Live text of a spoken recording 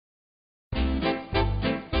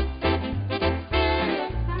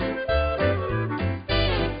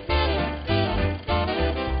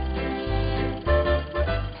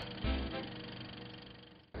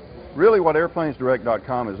Really what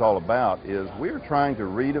airplanesdirect.com is all about is we're trying to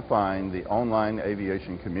redefine the online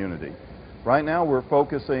aviation community. Right now we're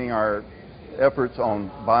focusing our efforts on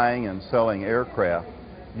buying and selling aircraft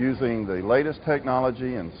using the latest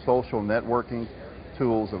technology and social networking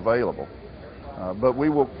tools available. But we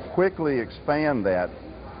will quickly expand that.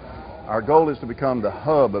 Our goal is to become the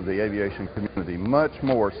hub of the aviation community, much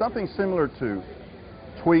more, something similar to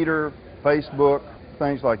Twitter, Facebook,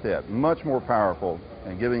 things like that, much more powerful,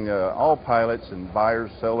 and giving all pilots and buyers,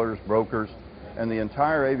 sellers, brokers, and the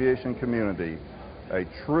entire aviation community a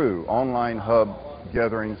true online hub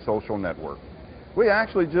gathering social network. We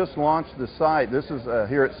actually just launched the site. This is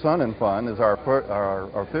here at Sun and Fun is our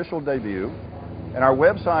official debut. And our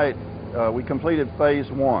website, we completed phase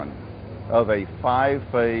 1 of a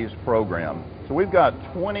 5-phase program. So we've got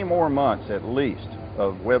 20 more months at least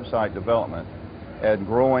of website development and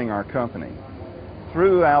growing our company.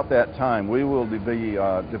 Throughout that time, we will be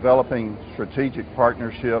developing strategic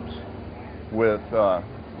partnerships with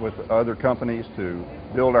other companies to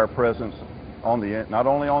build our presence on not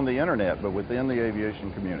only on the internet, but within the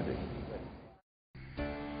aviation community.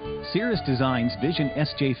 Cirrus Design's Vision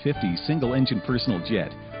SJ50 single-engine personal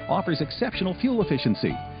jet offers exceptional fuel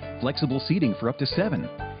efficiency, flexible seating for up to 7,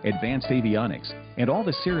 advanced avionics, and all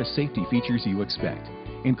the Cirrus safety features you expect,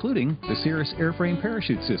 including the Cirrus airframe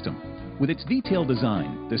parachute system. With its detailed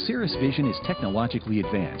design, the Cirrus Vision is technologically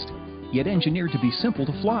advanced, yet engineered to be simple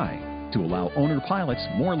to fly, to allow owner pilots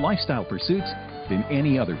more lifestyle pursuits than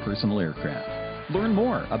any other personal aircraft. Learn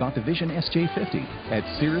more about the Vision SJ50 at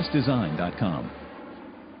cirrusdesign.com.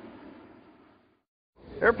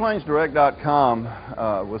 Airplanesdirect.com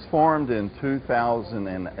was formed in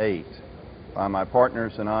 2008 by my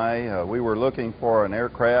partners and I. We were looking for an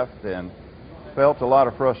aircraft and felt a lot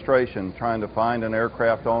of frustration trying to find an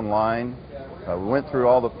aircraft online. We went through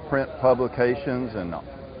all the print publications and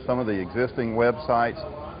some of the existing websites.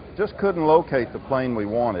 Just couldn't locate the plane we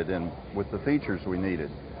wanted and with the features we needed.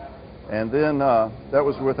 And then that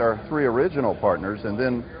was with our 3 original partners, and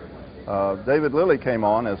then David Lilly came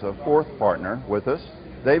on as a 4th partner with us.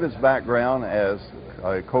 David's background as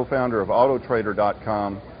a co-founder of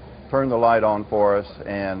Autotrader.com turned the light on for us,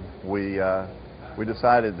 and we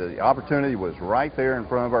decided the opportunity was right there in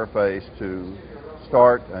front of our face to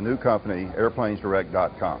start a new company,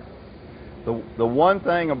 airplanesdirect.com. The one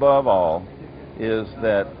thing above all is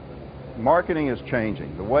that marketing is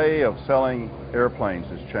changing. The way of selling airplanes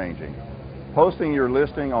is changing. Posting your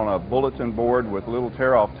listing on a bulletin board with little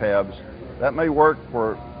tear-off tabs, that may work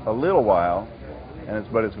for a little while,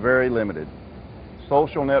 but it's very limited.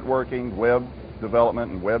 Social networking, web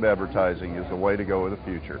development, and web advertising is the way to go in the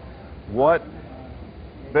future. What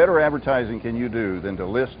better advertising can you do than to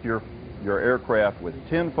list your aircraft with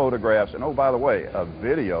 10 photographs and, oh, by the way, a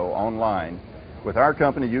video online? With our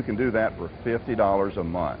company, you can do that for $50 a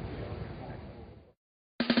month.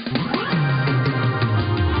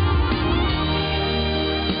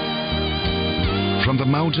 From the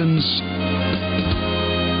mountains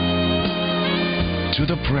to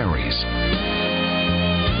the prairies,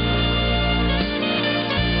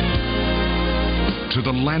 to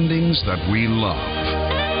the landings that we love,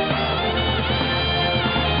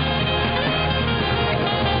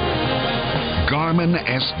 Garmin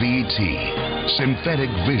SVT, synthetic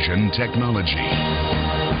vision technology.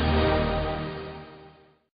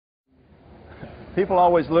 People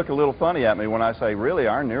always look a little funny at me when I say, really,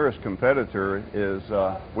 our nearest competitor is,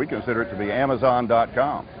 we consider it to be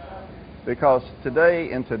Amazon.com. Because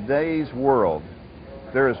today, in today's world,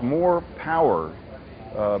 there is more power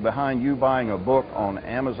behind you buying a book on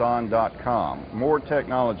Amazon.com, more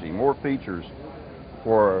technology, more features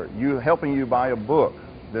for you, helping you buy a book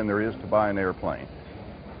than there is to buy an airplane.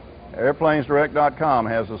 Airplanesdirect.com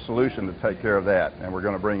has a solution to take care of that, and we're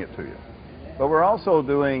going to bring it to you. But we're also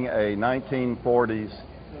doing a 1940s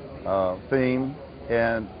theme,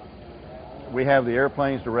 and we have the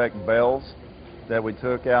Airplanes Direct bells that we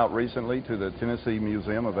took out recently to the Tennessee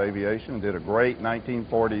Museum of Aviation and did a great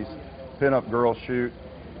 1940s pinup girl shoot.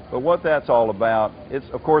 But what that's all about,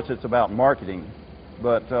 of course it's about marketing,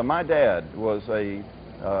 but my dad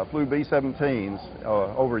flew B-17s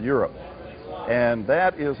over Europe, and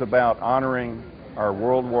that is about honoring our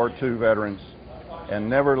World War II veterans and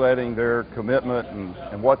never letting their commitment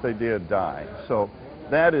and what they did die. So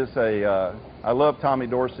that is I love Tommy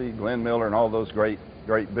Dorsey, Glenn Miller, and all those great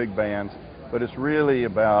big bands, but it's really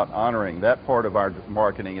about honoring. That part of our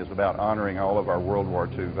marketing is about honoring all of our World War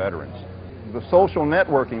II veterans. The social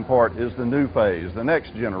networking part is the new phase, the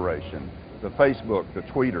next generation, the Facebook, the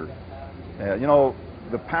Twitter. You know,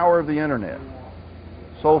 the power of the internet,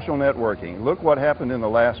 social networking. Look what happened in the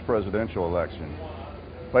last presidential election.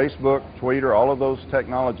 Facebook, Twitter, all of those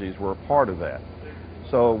technologies were a part of that.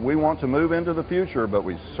 So we want to move into the future, but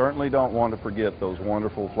we certainly don't want to forget those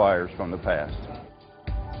wonderful flyers from the past.